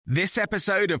This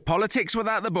episode of Politics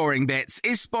Without the Boring Bits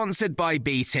is sponsored by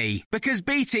BT, because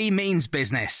BT means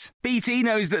business. BT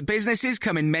knows that businesses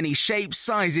come in many shapes,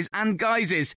 sizes and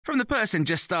guises, from the person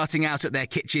just starting out at their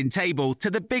kitchen table to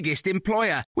the biggest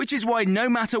employer, which is why no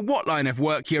matter what line of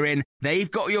work you're in, they've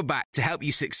got your back to help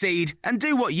you succeed and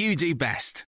do what you do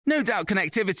best. No doubt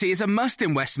connectivity is a must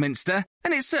in Westminster,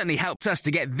 and it certainly helped us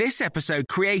to get this episode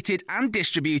created and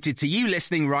distributed to you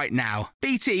listening right now.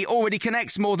 BT already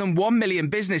connects more than 1 million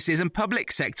businesses and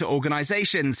public sector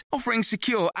organisations, offering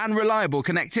secure and reliable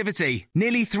connectivity.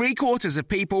 Nearly 3/4 of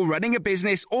people running a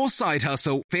business or side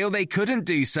hustle feel they couldn't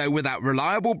do so without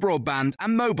reliable broadband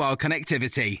and mobile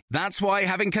connectivity. That's why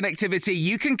having connectivity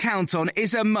you can count on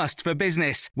is a must for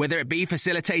business, whether it be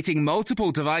facilitating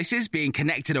multiple devices being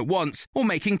connected at once, or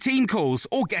making team calls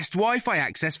or guest Wi-Fi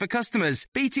access for customers.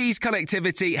 BT's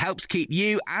connectivity helps keep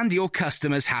you and your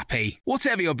customers happy.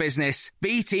 Whatever your business,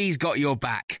 BT's got your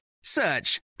back.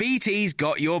 Search BT's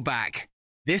got your back.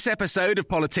 This episode of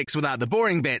Politics Without the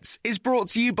Boring Bits is brought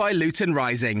to you by Luton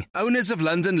Rising, owners of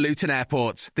London Luton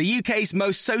Airport, the UK's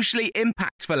most socially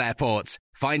impactful airport.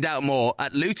 Find out more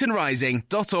at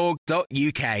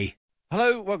lutonrising.org.uk.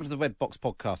 Hello, welcome to the Red Box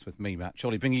Podcast with me, Matt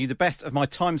Chorley, bringing you the best of my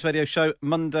Times Radio show,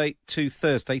 Monday to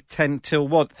Thursday, 10 till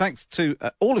 1. Thanks to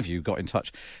all of you who got in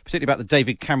touch, particularly about the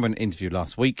David Cameron interview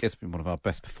last week. It's been one of our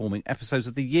best performing episodes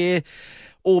of the year,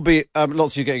 albeit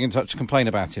lots of you getting in touch to complain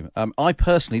about him. I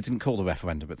personally didn't call the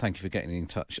referendum, but thank you for getting in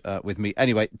touch with me.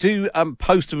 Anyway, do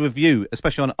post a review,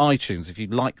 especially on iTunes, if you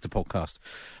like the podcast,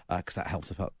 because that helps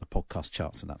us up the podcast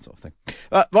charts and that sort of thing.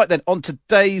 Right then, on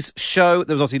today's show,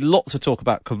 there was obviously lots of talk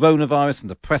about coronavirus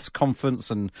and the press conference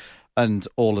and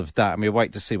all of that. And we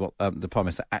wait to see what the Prime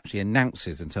Minister actually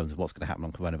announces in terms of what's going to happen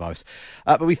on coronavirus.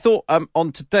 But we thought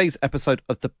on today's episode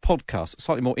of the podcast,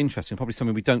 slightly more interesting, probably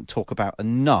something we don't talk about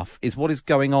enough, is what is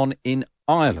going on in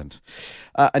Ireland.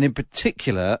 And in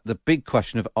particular, the big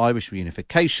question of Irish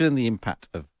reunification, the impact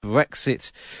of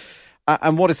Brexit,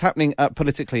 and what is happening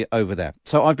politically over there.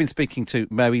 So I've been speaking to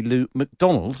Mary Lou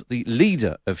McDonald, the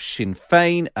leader of Sinn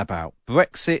Féin, about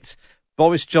Brexit,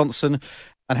 Boris Johnson,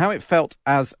 and how it felt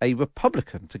as a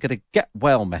Republican to get a get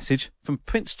well message from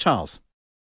Prince Charles.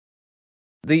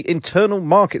 The Internal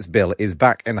Markets Bill is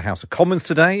back in the House of Commons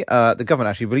today. The government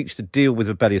actually reached a deal with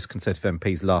rebellious Conservative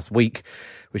MPs last week,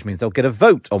 which means they'll get a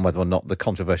vote on whether or not the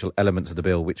controversial elements of the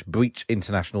bill which breach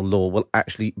international law will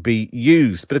actually be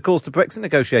used. But of course, the Brexit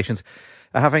negotiations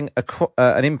are having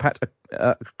an impact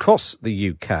across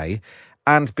the UK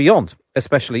and beyond,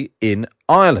 especially in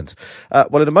Ireland.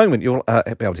 Well, in a moment, you'll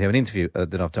be able to hear an interview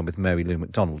that I've done with Mary Lou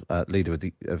McDonald, leader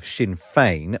of Sinn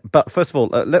Féin. But first of all,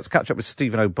 let's catch up with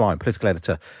Stephen O'Brien, political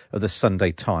editor of the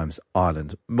Sunday Times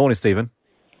Ireland. Morning, Stephen.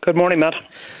 Good morning, Matt.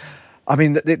 I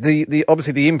mean, the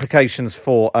obviously the implications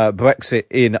for Brexit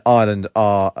in Ireland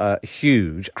are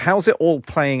huge. How's it all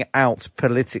playing out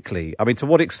politically? I mean, to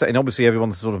what extent, and obviously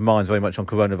everyone's sort of mind's very much on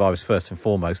coronavirus first and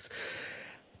foremost,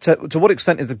 to what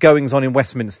extent is the goings-on in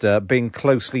Westminster being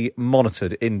closely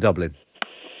monitored in Dublin?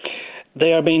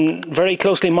 They are being very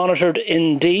closely monitored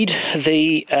indeed.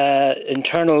 The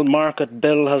Internal Market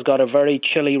Bill has got a very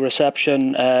chilly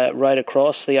reception right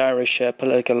across the Irish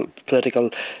political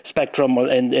spectrum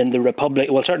in the Republic.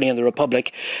 Well, certainly in the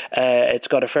Republic. It's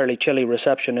got a fairly chilly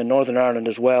reception in Northern Ireland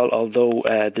as well, although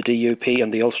the DUP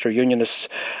and the Ulster Unionists'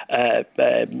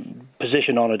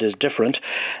 position on it is different.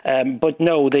 But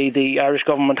no, the Irish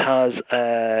government has,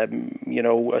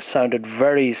 sounded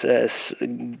very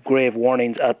grave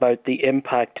warnings about the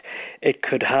impact it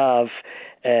could have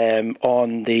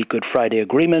on the Good Friday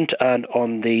Agreement and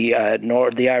on the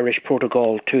Irish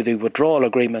protocol to the withdrawal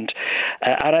agreement.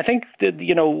 And I think that,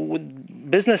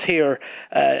 business here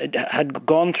had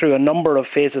gone through a number of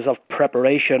phases of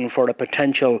preparation for a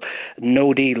potential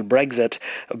no-deal Brexit,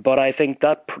 but I think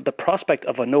that the prospect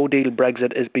of a no-deal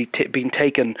Brexit is being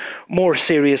taken more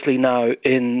seriously now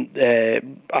in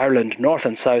Ireland, north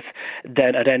and south,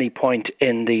 than at any point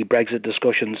in the Brexit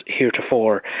discussions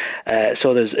heretofore.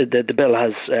 So the bill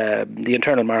has the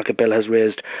Internal Market Bill has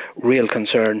raised real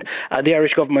concern. The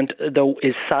Irish government, though,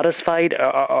 is satisfied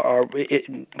or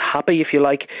happy, if you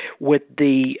like, with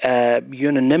the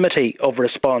unanimity of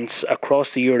response across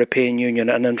the European Union,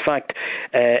 and in fact,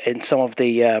 in some of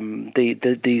the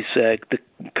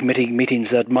committee meetings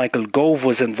that Michael Gove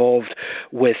was involved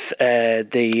with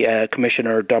the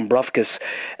Commissioner Dombrovskis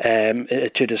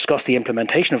to discuss the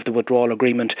implementation of the withdrawal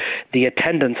agreement. The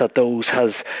attendance at those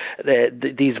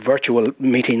these virtual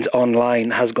meetings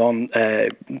online has gone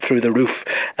through the roof,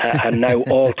 and now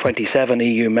all 27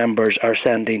 EU members are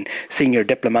sending senior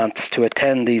diplomats to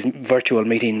attend these virtual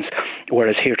meetings,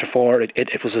 whereas heretofore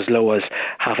it was as low as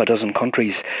half a dozen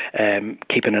countries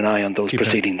keeping an eye on those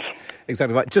proceedings.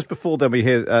 Exactly right. Just before then we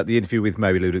hear the interview with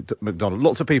Mary Lou McDonald.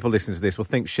 Lots of people listening to this will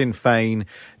think Sinn Féin,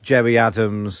 Gerry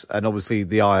Adams and obviously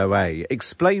the IRA.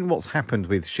 Explain what's happened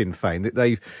with Sinn Féin.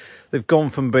 They've gone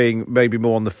from being maybe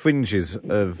more on the fringes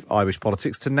of Irish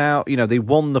politics to now, they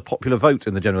won the popular vote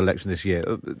in the general election this year.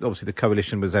 Obviously the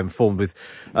coalition was then formed with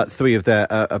three of their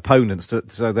opponents,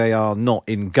 so they are not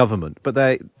in government. But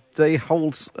they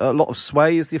hold a lot of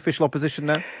sway as the official opposition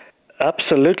now?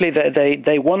 Absolutely.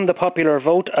 They won the popular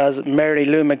vote, as Mary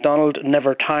Lou McDonald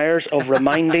never tires of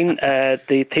reminding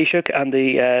the Taoiseach and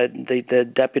the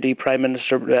Deputy Prime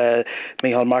Minister,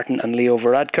 Micheál Martin and Leo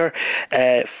Varadkar.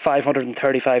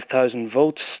 535,000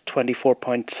 votes,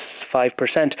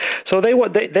 24.5%. So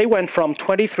they went from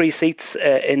 23 seats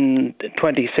in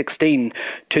 2016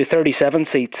 to 37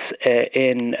 seats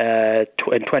in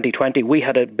 2020. We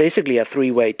had basically a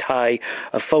three-way tie,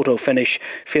 a photo finish,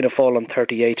 Fianna Fáil on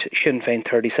 38, Sinn Féin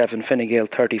 37, Fine Gael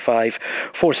 35,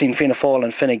 forcing Fianna Fáil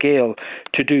and Fine Gael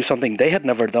to do something they had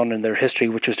never done in their history,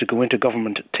 which was to go into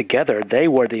government together. They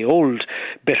were the old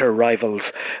bitter rivals,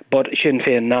 but Sinn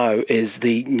Féin now is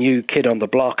the new kid on the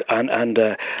block, and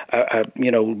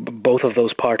both of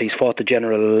those parties fought the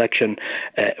general election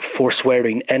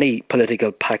forswearing any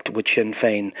political pact with Sinn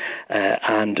Féin,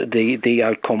 and the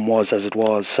outcome was as it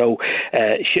was. So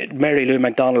Mary Lou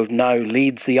McDonald now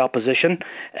leads the opposition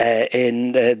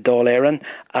in Dáil Éireann,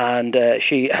 and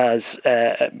she has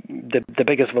the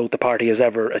biggest vote the party has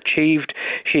ever achieved.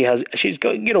 She's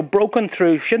broken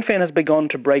through. Sinn Féin has begun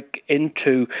to break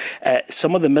into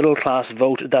some of the middle class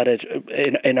vote that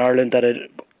in Ireland that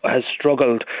it has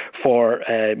struggled for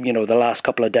the last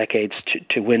couple of decades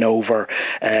to win over.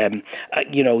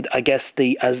 I guess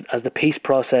as the peace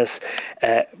process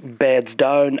beds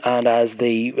down, and as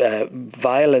the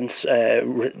violence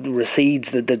recedes,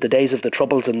 the days of the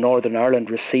Troubles in Northern Ireland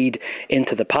recede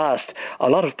into the past, a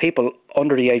lot of people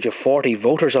under the age of 40,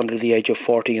 voters under the age of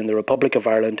 40 in the Republic of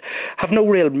Ireland, have no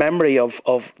real memory of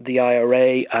the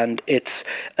IRA and its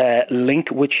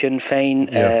link with Sinn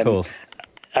Féin. Yeah, of course.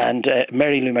 And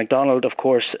Mary Lou McDonald, of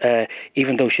course,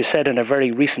 even though she said in a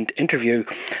very recent interview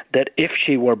that if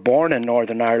she were born in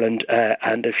Northern Ireland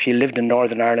and if she lived in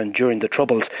Northern Ireland during the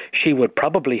Troubles, she would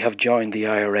probably have joined the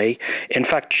IRA. In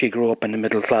fact, she grew up in a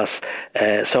middle-class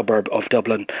suburb of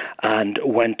Dublin and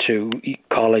went to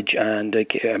college and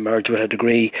emerged with a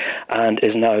degree, and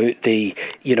is now a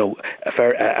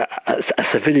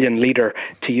civilian leader,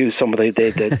 to use some of the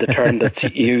term that's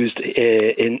used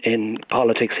in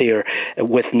politics here,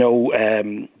 with no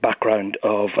background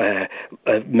of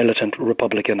militant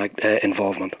Republican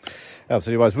involvement.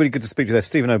 Absolutely right. It's really good to speak to you there.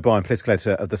 Stephen O'Brien, political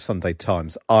editor of the Sunday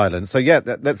Times Ireland. So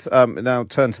let's now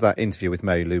turn to that interview with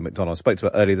Mary Lou McDonald. I spoke to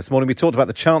her earlier this morning. We talked about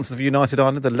the chances of United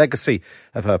Ireland, the legacy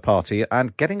of her party,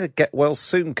 and getting a get well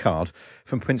soon card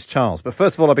from Prince Charles. But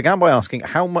first of all, I began by asking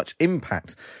how much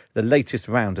impact the latest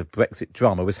round of Brexit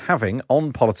drama was having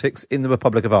on politics in the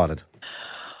Republic of Ireland.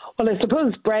 Well, I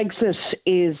suppose Brexit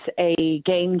is a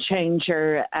game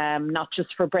changer, not just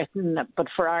for Britain, but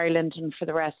for Ireland and for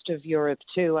the rest of Europe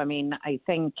too. I mean, I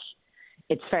think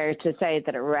it's fair to say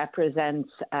that it represents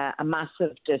a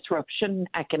massive disruption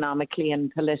economically and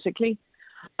politically.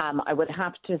 I would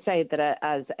have to say that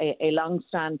as a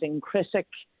long-standing critic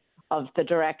of the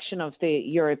direction of the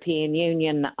European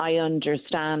Union, I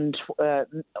understand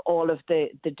all of the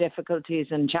difficulties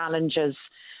and challenges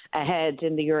ahead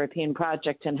in the European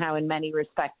project and how in many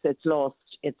respects it's lost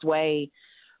its way.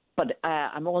 But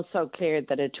I'm also clear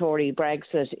that a Tory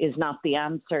Brexit is not the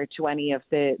answer to any of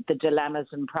the dilemmas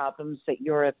and problems that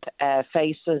Europe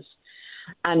faces.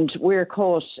 And we're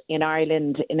caught in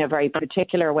Ireland in a very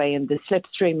particular way in the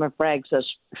slipstream of Brexit.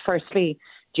 Firstly,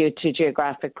 due to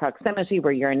geographic proximity,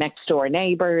 we're your next door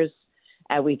neighbours.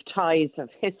 We've ties of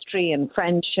history and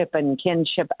friendship and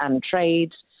kinship and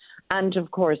trade. And,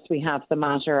 of course, we have the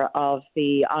matter of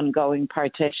the ongoing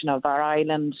partition of our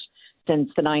island since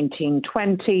the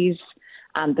 1920s,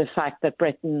 and the fact that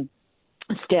Britain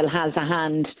still has a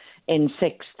hand in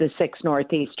the six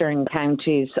northeastern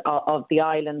counties of the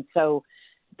island. So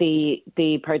the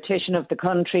partition of the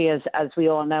country, as we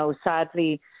all know,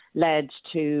 sadly led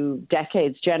to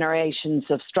decades, generations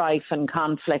of strife and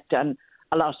conflict, and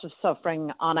a lot of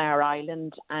suffering on our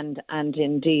island and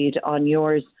indeed on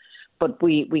yours. But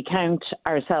we count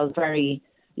ourselves very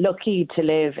lucky to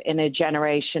live in a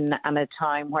generation and a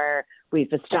time where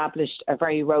we've established a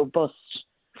very robust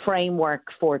framework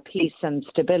for peace and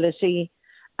stability,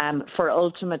 for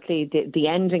ultimately the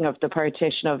ending of the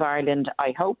partition of Ireland,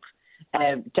 I hope,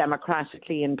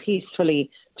 democratically and peacefully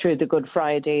through the Good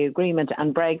Friday Agreement.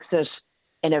 And Brexit,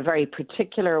 in a very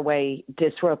particular way,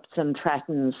 disrupts and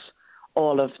threatens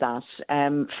all of that.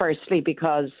 Firstly,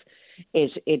 because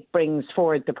it brings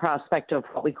forward the prospect of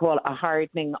what we call a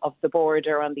hardening of the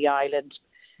border on the island.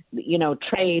 You know,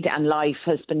 trade and life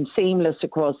has been seamless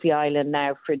across the island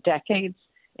now for decades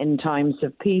in times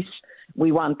of peace.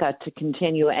 We want that to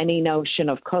continue. Any notion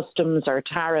of customs or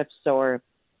tariffs or,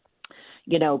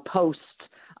 you know, posts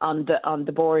on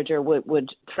the border would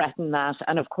threaten that.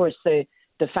 And of course, the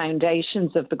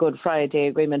foundations of the Good Friday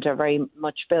Agreement are very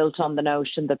much built on the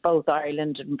notion that both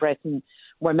Ireland and Britain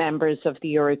were members of the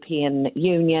European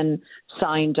Union,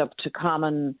 signed up to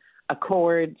common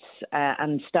accords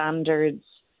and standards,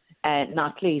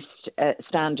 not least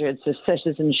standards of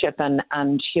citizenship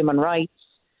and human rights.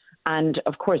 And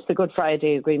of course, the Good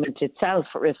Friday Agreement itself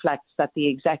reflects that the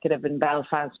executive in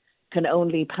Belfast can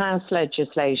only pass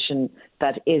legislation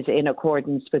that is in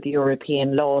accordance with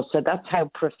European law. So that's how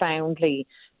profoundly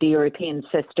the European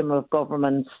system of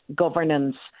governance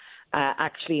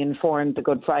actually informed the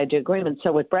Good Friday Agreement.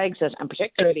 So with Brexit, and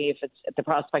particularly if it's the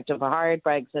prospect of a hard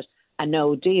Brexit, a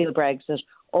no-deal Brexit,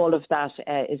 all of that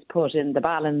is put in the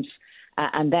balance.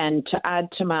 And then to add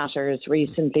to matters,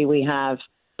 recently we have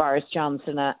Boris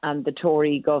Johnson and the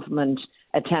Tory government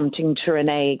attempting to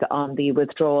renege on the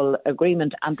withdrawal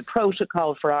agreement and the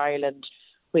protocol for Ireland,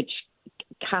 which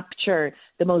capture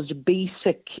the most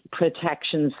basic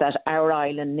protections that our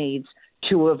island needs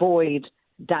to avoid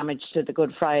damage to the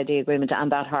Good Friday Agreement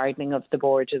and that hardening of the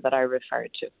border that I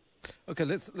referred to. OK,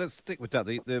 let's stick with that.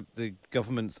 The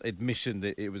government's admission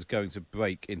that it was going to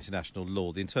break international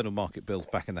law. The Internal Market Bill's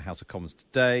back in the House of Commons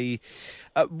today.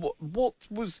 What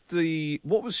was Sinn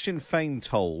Féin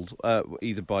told,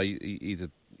 either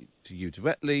to you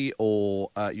directly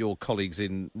or your colleagues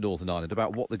in Northern Ireland,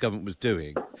 about what the government was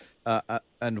doing?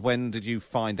 And when did you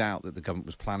find out that the government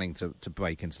was planning to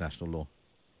break international law?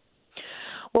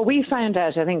 Well, we found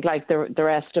out, I think, like the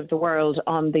rest of the world,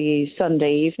 on the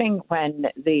Sunday evening when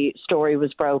the story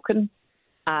was broken.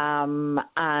 And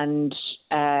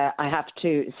I have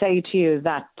to say to you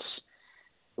that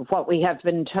what we have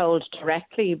been told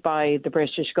directly by the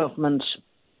British government,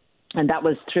 and that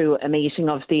was through a meeting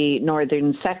of the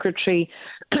Northern Secretary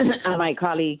and my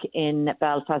colleague in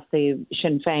Belfast, the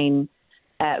Sinn Féin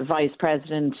Vice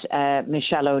President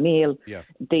Michelle O'Neill. Yeah.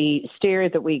 The steer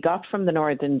that we got from the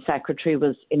Northern Secretary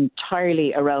was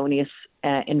entirely erroneous,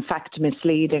 in fact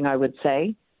misleading, I would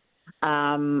say.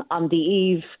 On the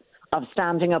eve of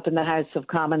standing up in the House of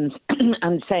Commons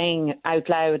and saying out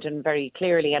loud and very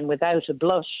clearly and without a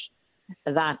blush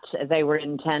that they were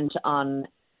intent on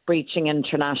breaching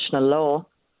international law,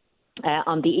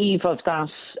 on the eve of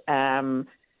that,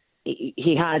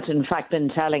 he had, in fact, been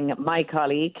telling my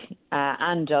colleague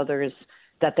and others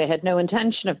that they had no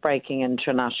intention of breaking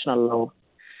international law.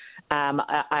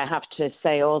 I have to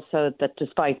say also that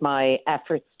despite my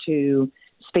efforts to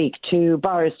speak to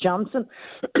Boris Johnson,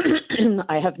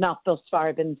 I have not thus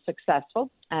far been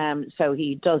successful. So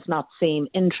he does not seem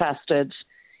interested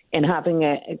in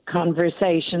having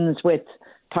conversations with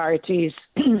parties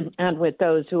and with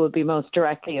those who will be most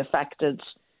directly affected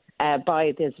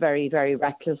by this very, very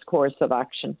reckless course of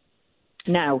action.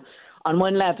 Now, on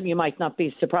one level, you might not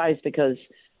be surprised because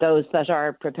those that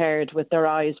are prepared with their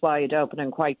eyes wide open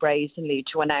and quite brazenly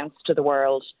to announce to the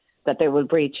world that they will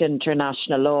breach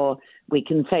international law, we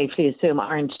can safely assume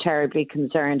aren't terribly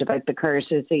concerned about the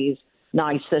courtesies,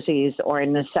 niceties or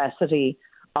necessity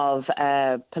of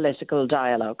political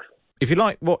dialogue. If you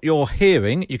like what you're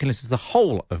hearing, you can listen to the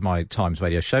whole of my Times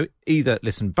Radio show. Either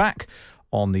listen back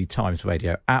on the Times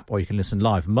Radio app, or you can listen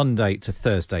live Monday to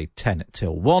Thursday, 10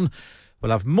 till 1.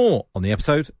 We'll have more on the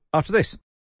episode after this.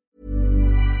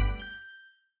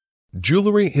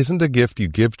 Jewelry isn't a gift you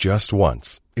give just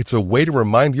once. It's a way to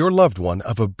remind your loved one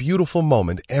of a beautiful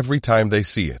moment every time they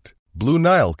see it. Blue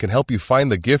Nile can help you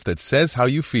find the gift that says how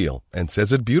you feel and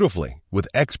says it beautifully, with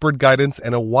expert guidance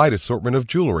and a wide assortment of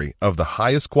jewelry of the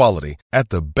highest quality at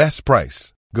the best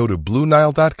price. Go to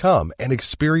BlueNile.com and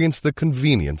experience the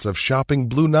convenience of shopping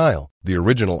Blue Nile, the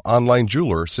original online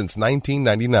jeweler since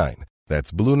 1999.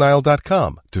 That's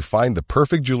BlueNile.com to find the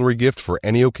perfect jewelry gift for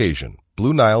any occasion.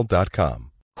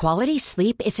 BlueNile.com. Quality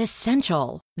sleep is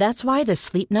essential. That's why the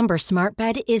Sleep Number Smart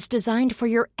Bed is designed for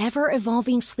your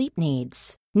ever-evolving sleep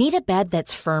needs. Need a bed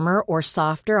that's firmer or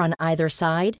softer on either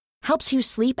side? Helps you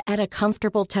sleep at a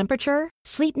comfortable temperature?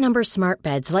 Sleep Number Smart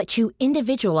Beds let you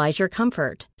individualize your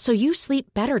comfort so you sleep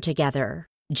better together.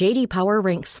 J.D. Power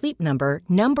ranks Sleep Number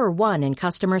number 1 in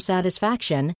customer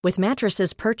satisfaction with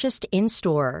mattresses purchased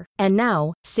in-store. And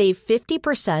now, save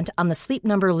 50% on the Sleep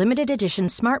Number Limited Edition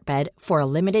Smart Bed for a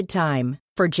limited time.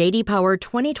 For J.D. Power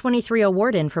 2023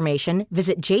 award information,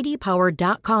 visit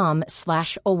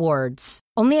jdpower.com/awards.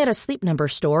 Only at a Sleep Number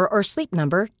store or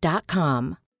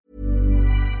sleepnumber.com.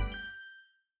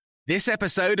 This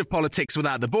episode of Politics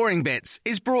Without the Boring Bits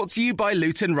is brought to you by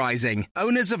Luton Rising,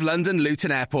 owners of London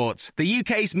Luton Airport, the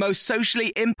UK's most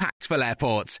socially impactful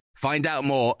airport. Find out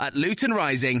more at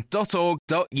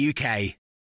lutonrising.org.uk.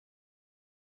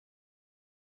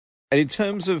 And in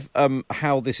terms of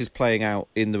how this is playing out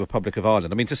in the Republic of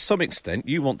Ireland, I mean, to some extent,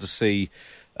 you want to see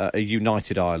a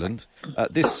united Ireland.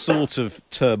 This sort of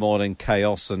turmoil and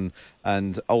chaos and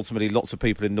ultimately lots of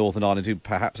people in Northern Ireland who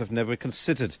perhaps have never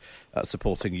considered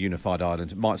supporting a unified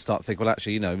Ireland might start thinking, well,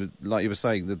 actually, you know, like you were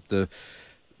saying, the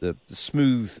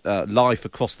smooth life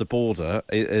across the border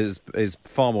is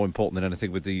far more important than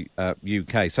anything with the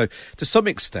UK. So to some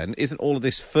extent, isn't all of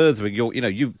this furthering your,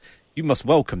 you must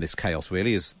welcome this chaos,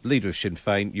 really, as leader of Sinn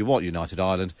Féin. You want United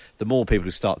Ireland. The more people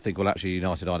who start to think, well, actually,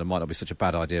 United Ireland might not be such a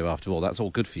bad idea after all. That's all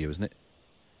good for you, isn't it?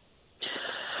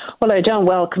 Well, I don't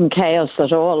welcome chaos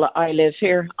at all. I live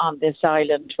here on this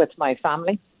island with my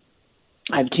family.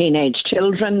 I have teenage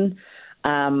children.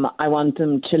 I want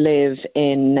them to live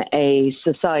in a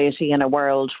society and a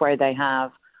world where they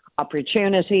have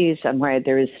opportunities and where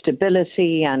there is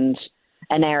stability and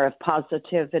an air of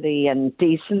positivity and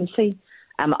decency.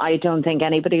 I don't think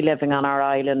anybody living on our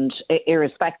island,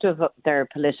 irrespective of their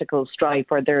political stripe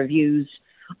or their views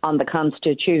on the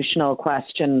constitutional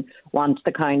question, wants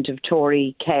the kind of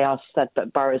Tory chaos that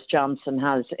Boris Johnson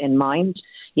has in mind.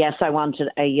 Yes, I wanted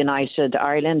a united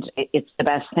Ireland. It's the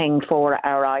best thing for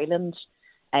our island.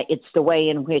 It's the way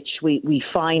in which we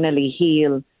finally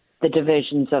heal the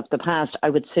divisions of the past. I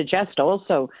would suggest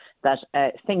also that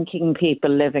thinking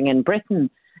people living in Britain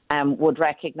would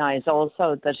recognise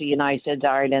also that a united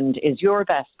Ireland is your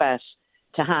best bet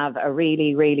to have a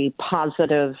really, really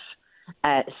positive,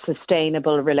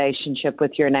 sustainable relationship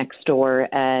with your next door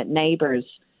neighbours.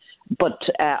 But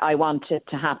I want it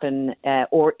to happen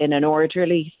or in an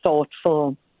orderly,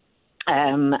 thoughtful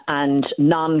and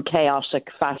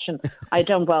non-chaotic fashion. I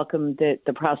don't welcome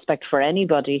the prospect for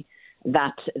anybody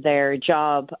that their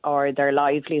job or their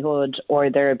livelihood or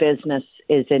their business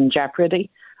is in jeopardy.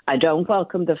 I don't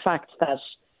welcome the fact that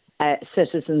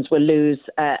citizens will lose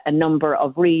a number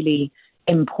of really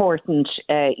important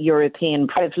European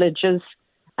privileges.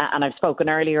 And I've spoken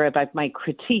earlier about my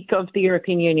critique of the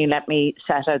European Union. Let me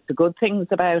set out the good things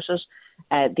about it.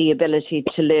 The ability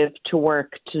to live, to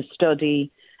work, to study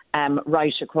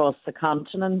right across the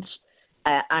continent.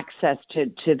 Access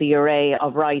to the array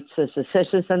of rights as a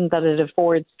citizen that it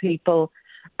affords people.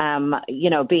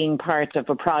 Being part of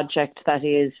a project that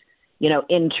is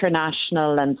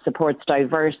international and supports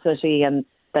diversity and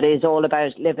that is all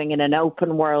about living in an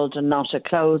open world and not a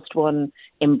closed one,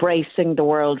 embracing the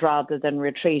world rather than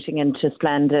retreating into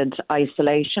splendid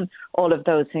isolation. All of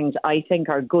those things, I think,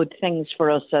 are good things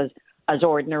for us as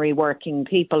ordinary working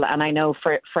people. And I know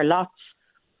for lots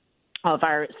of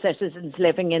our citizens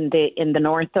living in the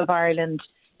north of Ireland,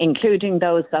 including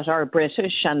those that are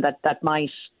British and that might,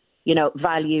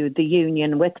 value the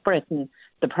union with Britain,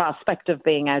 the prospect of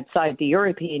being outside the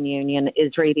European Union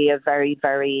is really a very,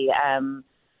 very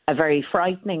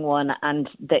frightening one, and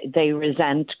they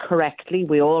resent correctly.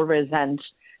 We all resent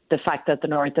the fact that the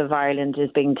north of Ireland is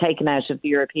being taken out of the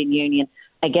European Union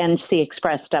against the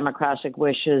express democratic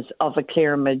wishes of a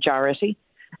clear majority.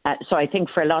 So I think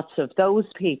for lots of those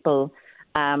people,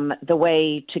 the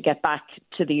way to get back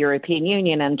to the European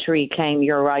Union and to reclaim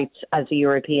your rights as a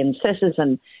European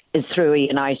citizen is through a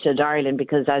united Ireland,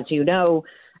 because as you know,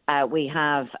 we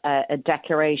have a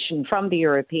declaration from the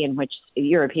European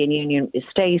Union is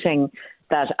stating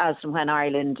that as and when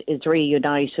Ireland is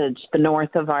reunited, the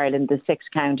north of Ireland, the 6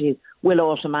 counties, will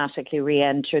automatically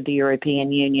re-enter the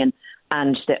European Union,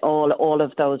 and all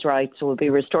of those rights will be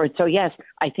restored. So yes,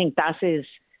 I think that is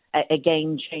a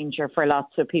game changer for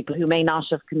lots of people who may not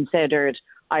have considered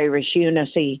Irish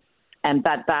unity, and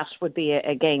that would be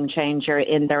a game changer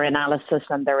in their analysis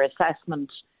and their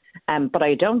assessment. But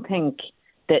I don't think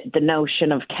that the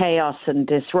notion of chaos and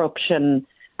disruption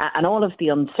and all of the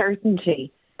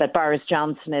uncertainty that Boris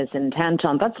Johnson is intent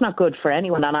on, that's not good for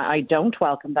anyone, and I don't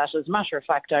welcome that. As a matter of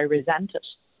fact, I resent it.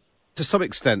 to some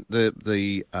extent,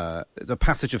 the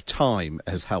passage of time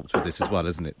has helped with this as well,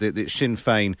 isn't it? The Sinn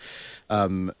Féin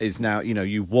is now,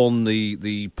 you won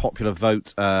the popular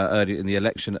vote earlier in the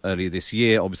election earlier this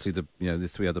year. Obviously, the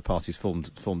three other parties formed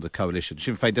the coalition.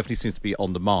 Sinn Féin definitely seems to be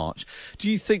on the march. Do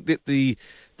you think that the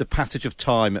passage of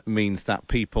time means that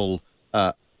people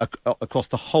across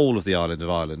the whole of the island of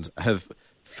Ireland have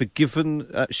forgiven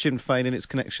Sinn Féin in its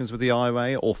connections with the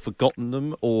IRA, or forgotten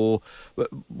them, or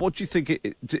what do you think?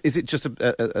 Is it just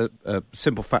a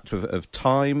simple factor of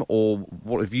time, or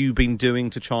what have you been doing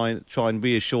to try and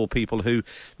reassure people who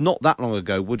not that long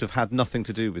ago would have had nothing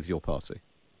to do with your party?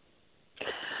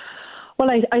 Well,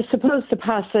 I suppose the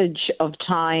passage of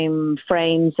time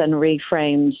frames and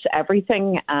reframes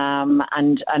everything,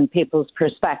 and people's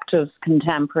perspectives,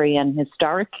 contemporary and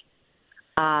historic.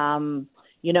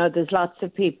 There's lots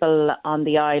of people on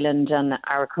the island and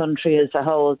our country as a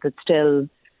whole that still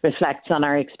reflects on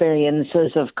our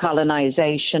experiences of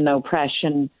colonisation,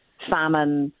 oppression,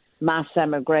 famine, mass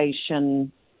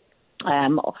emigration,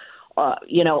 all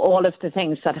of the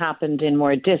things that happened in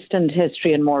more distant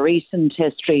history and more recent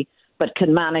history, but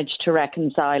can manage to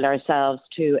reconcile ourselves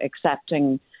to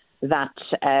accepting that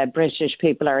British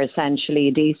people are essentially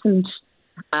decent.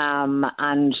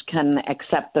 And can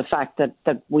accept the fact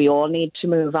that we all need to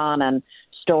move on, and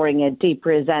storing a deep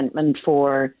resentment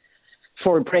for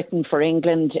Britain, for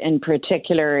England in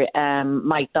particular,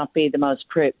 might not be the most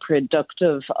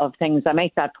productive of things. I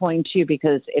make that point to you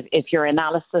because if your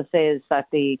analysis is that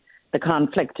the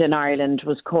conflict in Ireland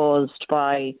was caused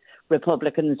by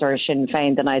Republicans or Sinn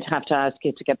Féin, then I'd have to ask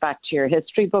you to get back to your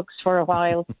history books for a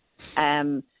while.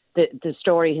 The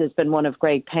story has been one of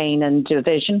great pain and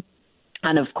division.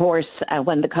 And of course,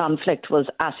 when the conflict was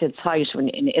at its height,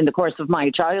 in the course of my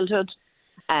childhood,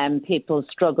 people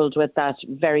struggled with that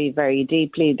very, very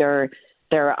deeply. There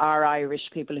are Irish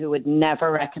people who would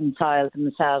never reconcile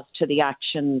themselves to the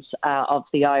actions of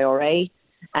the IRA.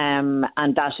 And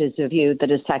that is a view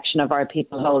that a section of our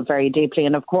people hold very deeply.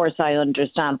 And of course, I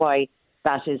understand why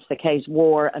that is the case.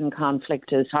 War and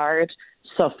conflict is hard.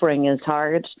 Suffering is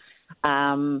hard.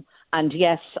 And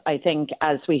yes, I think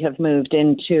as we have moved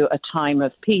into a time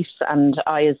of peace, and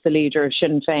I, as the leader of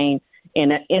Sinn Féin,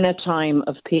 in a time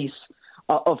of peace,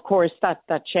 of course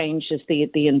that changes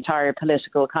the entire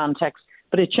political context,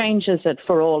 but it changes it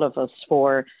for all of us,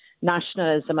 for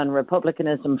nationalism and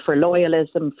republicanism, for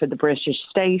loyalism, for the British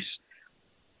state.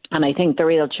 And I think the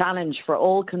real challenge for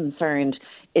all concerned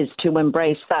is to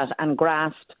embrace that and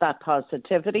grasp that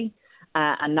positivity.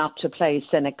 And not to play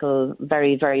cynical,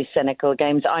 very, very cynical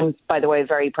games. I'm, by the way,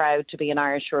 very proud to be an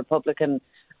Irish Republican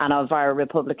and of our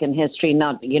Republican history,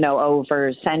 not,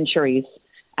 over centuries.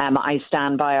 I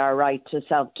stand by our right to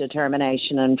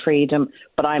self-determination and freedom,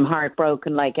 but I'm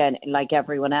heartbroken like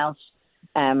everyone else,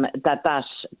 that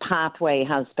pathway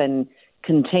has been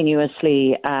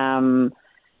continuously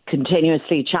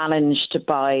challenged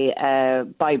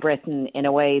by Britain in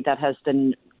a way that has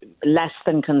been less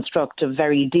than constructive,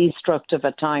 very destructive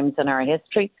at times in our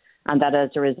history, and that as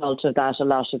a result of that, a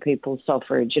lot of people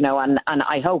suffered, and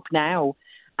I hope now,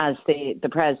 as the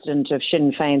president of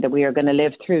Sinn Féin, that we are going to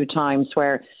live through times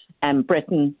where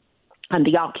Britain and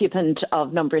the occupant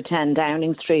of number 10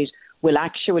 Downing Street will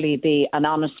actually be an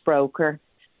honest broker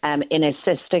in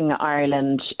assisting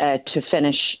Ireland to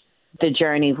finish the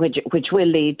journey, which will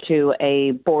lead to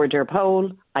a border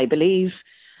poll, I believe.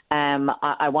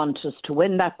 I want us to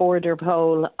win that border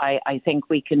poll. I think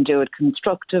we can do it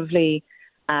constructively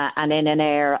and in an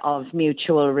air of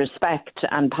mutual respect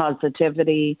and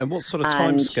positivity. And what sort of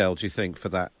timescale do you think for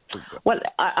that? Well,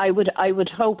 I would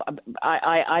hope.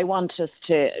 I want us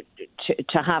to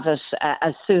have it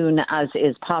as soon as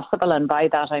is possible, and by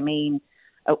that I mean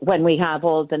when we have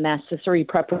all the necessary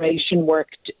preparation work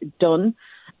done.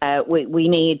 We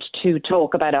need to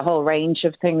talk about a whole range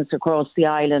of things across the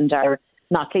island.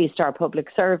 Not least our public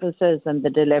services and the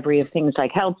delivery of things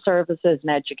like health services and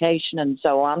education and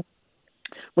so on.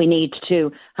 We need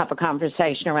to have a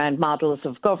conversation around models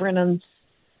of governance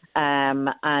and,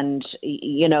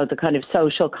 the kind of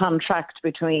social contract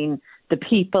between the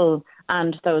people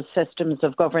and those systems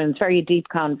of governance. Very deep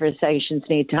conversations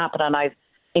need to happen, and I've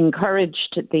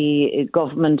encouraged the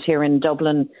government here in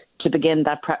Dublin to begin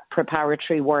that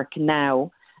preparatory work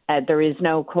now. There is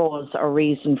no cause or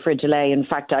reason for delay. In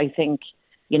fact, I think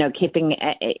keeping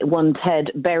one's head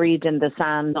buried in the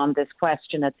sand on this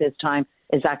question at this time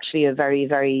is actually a very,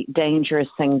 very dangerous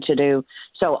thing to do.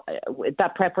 So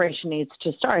that preparation needs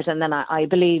to start. And then I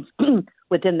believe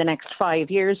within the next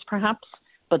 5 years, perhaps,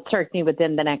 but certainly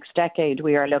within the next decade,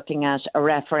 we are looking at a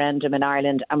referendum in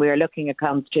Ireland, and we are looking at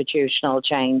constitutional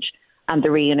change. and the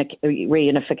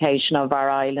reunification of our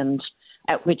island,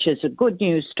 which is a good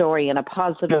news story and a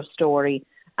positive story,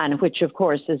 and which, of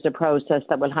course, is a process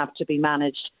that will have to be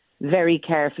managed very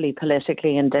carefully,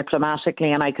 politically and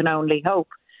diplomatically. And I can only hope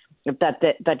that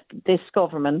this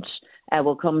government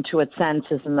will come to its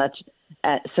senses, and that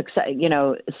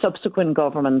subsequent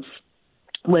governments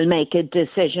will make a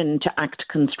decision to act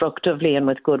constructively and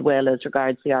with goodwill as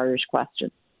regards the Irish question.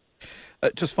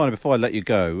 Just finally, before I let you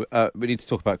go, we need to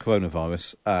talk about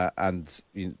coronavirus and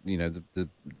the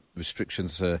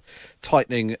restrictions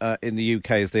tightening in the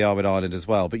UK as they are in Ireland as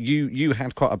well. But you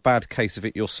had quite a bad case of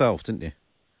it yourself, didn't you?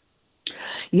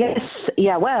 Yes,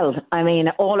 yeah, well, I mean,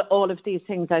 all of these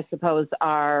things, I suppose,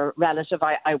 are relative.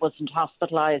 I wasn't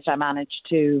hospitalised. I managed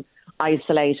to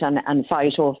isolate and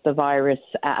fight off the virus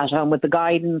at home with the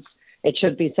guidance, it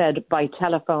should be said, by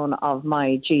telephone of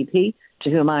my GP, to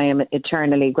whom I am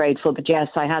eternally grateful. But yes,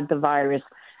 I had the virus,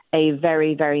 a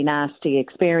very, very nasty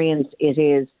experience. It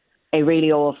is a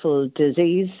really awful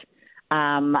disease.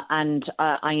 And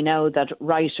I know that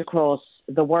right across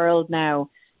the world now,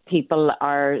 people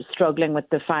are struggling with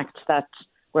the fact that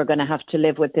we're going to have to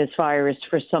live with this virus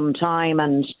for some time.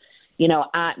 And,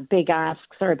 big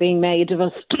asks are being made of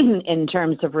us in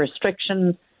terms of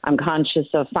restrictions. I'm conscious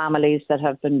of families that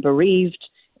have been bereaved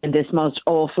in this most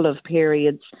awful of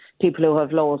periods, people who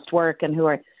have lost work and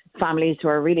families who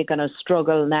are really going to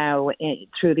struggle now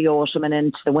through the autumn and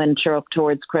into the winter up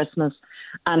towards Christmas.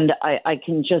 And I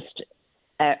can just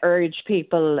urge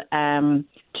people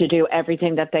to do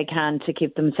everything that they can to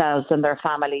keep themselves and their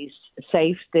families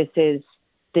safe. This is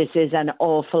an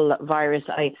awful virus.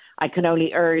 I can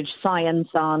only urge science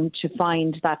on to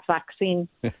find that vaccine,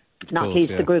 not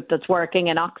least the group that's working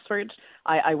in Oxford.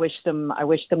 I wish them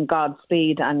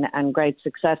Godspeed and great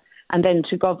success. And then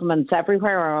to governments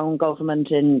everywhere, our own government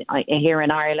here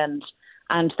in Ireland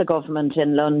and the government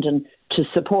in London, to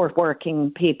support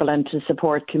working people and to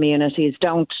support communities.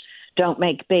 Don't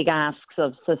make big asks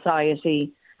of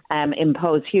society,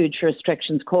 impose huge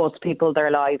restrictions, cost people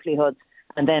their livelihoods,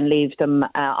 and then leave them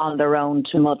on their own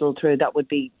to muddle through. That would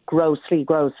be grossly,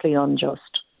 grossly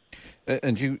unjust.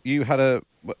 And you had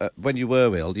when you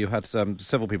were ill, you had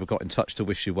several people got in touch to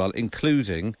wish you well,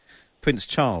 including Prince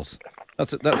Charles.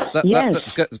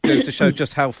 That goes to show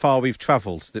just how far we've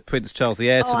travelled. That Prince Charles, the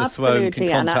heir to the throne, can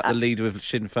contact the leader of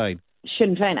Sinn Féin.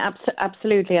 Sinn Féin,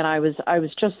 absolutely, and I was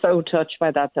just so touched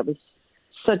by that. That was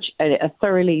such a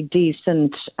thoroughly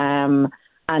decent and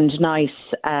nice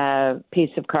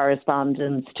piece of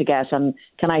correspondence to get. And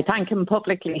can I thank him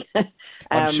publicly?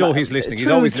 I'm sure he's listening. He's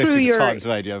always listening to Times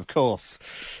Radio, of course.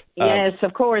 Yes,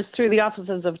 of course, through the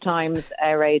offices of Times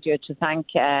Radio, to thank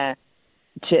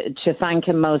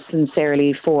him most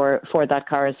sincerely for that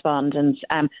correspondence.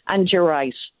 And you're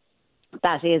right,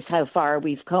 that is how far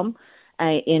we've come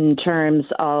in terms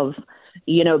of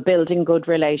building good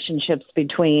relationships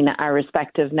between our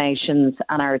respective nations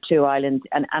and our two islands.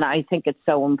 And I think it's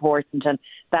so important. And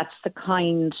that's the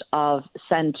kind of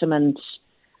sentiment,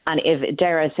 and if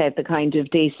dare I say it, the kind of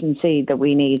decency that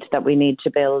we need to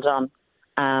build on.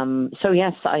 So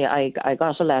yes, I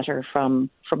got a letter from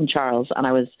Charles, and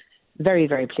I was very,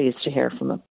 very pleased to hear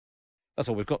from him. That's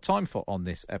all we've got time for on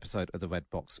this episode of the Red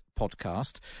Box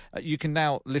podcast. You can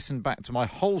now listen back to my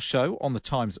whole show on the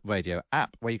Times Radio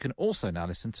app, where you can also now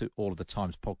listen to all of the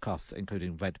Times podcasts,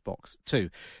 including Red Box 2.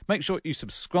 Make sure you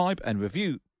subscribe and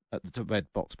review the Red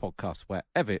Box podcast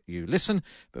wherever you listen.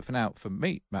 But for now, from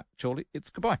me, Matt Chorley, it's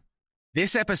goodbye.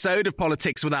 This episode of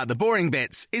Politics Without the Boring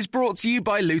Bits is brought to you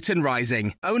by Luton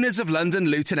Rising, owners of London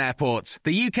Luton Airport,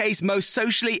 the UK's most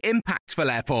socially impactful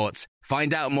airport.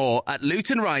 Find out more at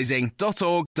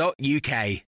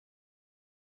lutonrising.org.uk.